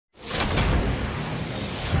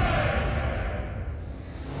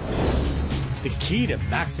The key to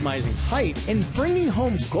maximizing height and bringing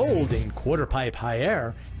home gold in QuarterPipe high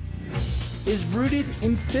air is rooted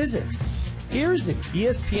in physics. Here's an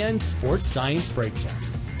ESPN Sport Science breakdown.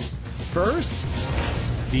 First,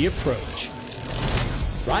 the approach.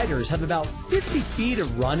 Riders have about 50 feet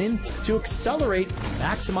of run-in to accelerate and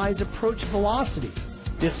maximize approach velocity.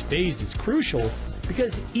 This phase is crucial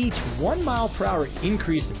because each 1 mile per hour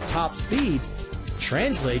increase in top speed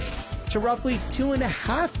translates to roughly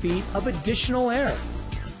 2.5 feet of additional air.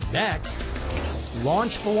 Next,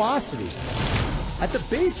 launch velocity. At the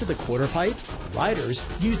base of the QuarterPipe, riders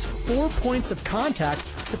use 4 points of contact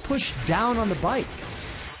to push down on the bike.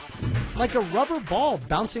 Like a rubber ball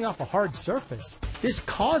bouncing off a hard surface, this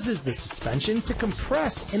causes the suspension to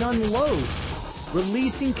compress and unload,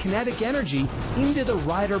 releasing kinetic energy into the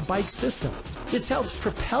rider-bike system. This helps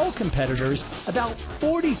propel competitors about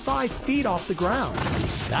 45 feet off the ground.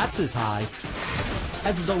 That's as high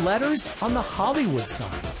as the letters on the Hollywood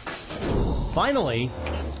sign. Finally,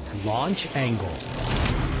 launch angle.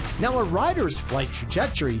 Now, a rider's flight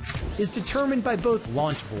trajectory is determined by both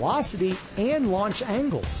launch velocity and launch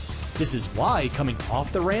angle. This is why coming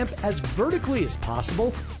off the ramp as vertically as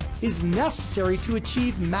possible is necessary to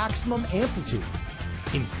achieve maximum amplitude.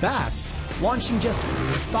 In fact, launching just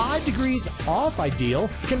 5 degrees off ideal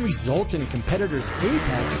can result in a competitor's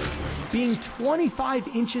apex being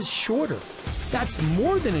 25 inches shorter. That's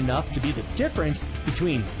more than enough to be the difference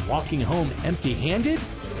between walking home empty-handed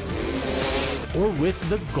or with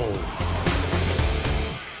the gold.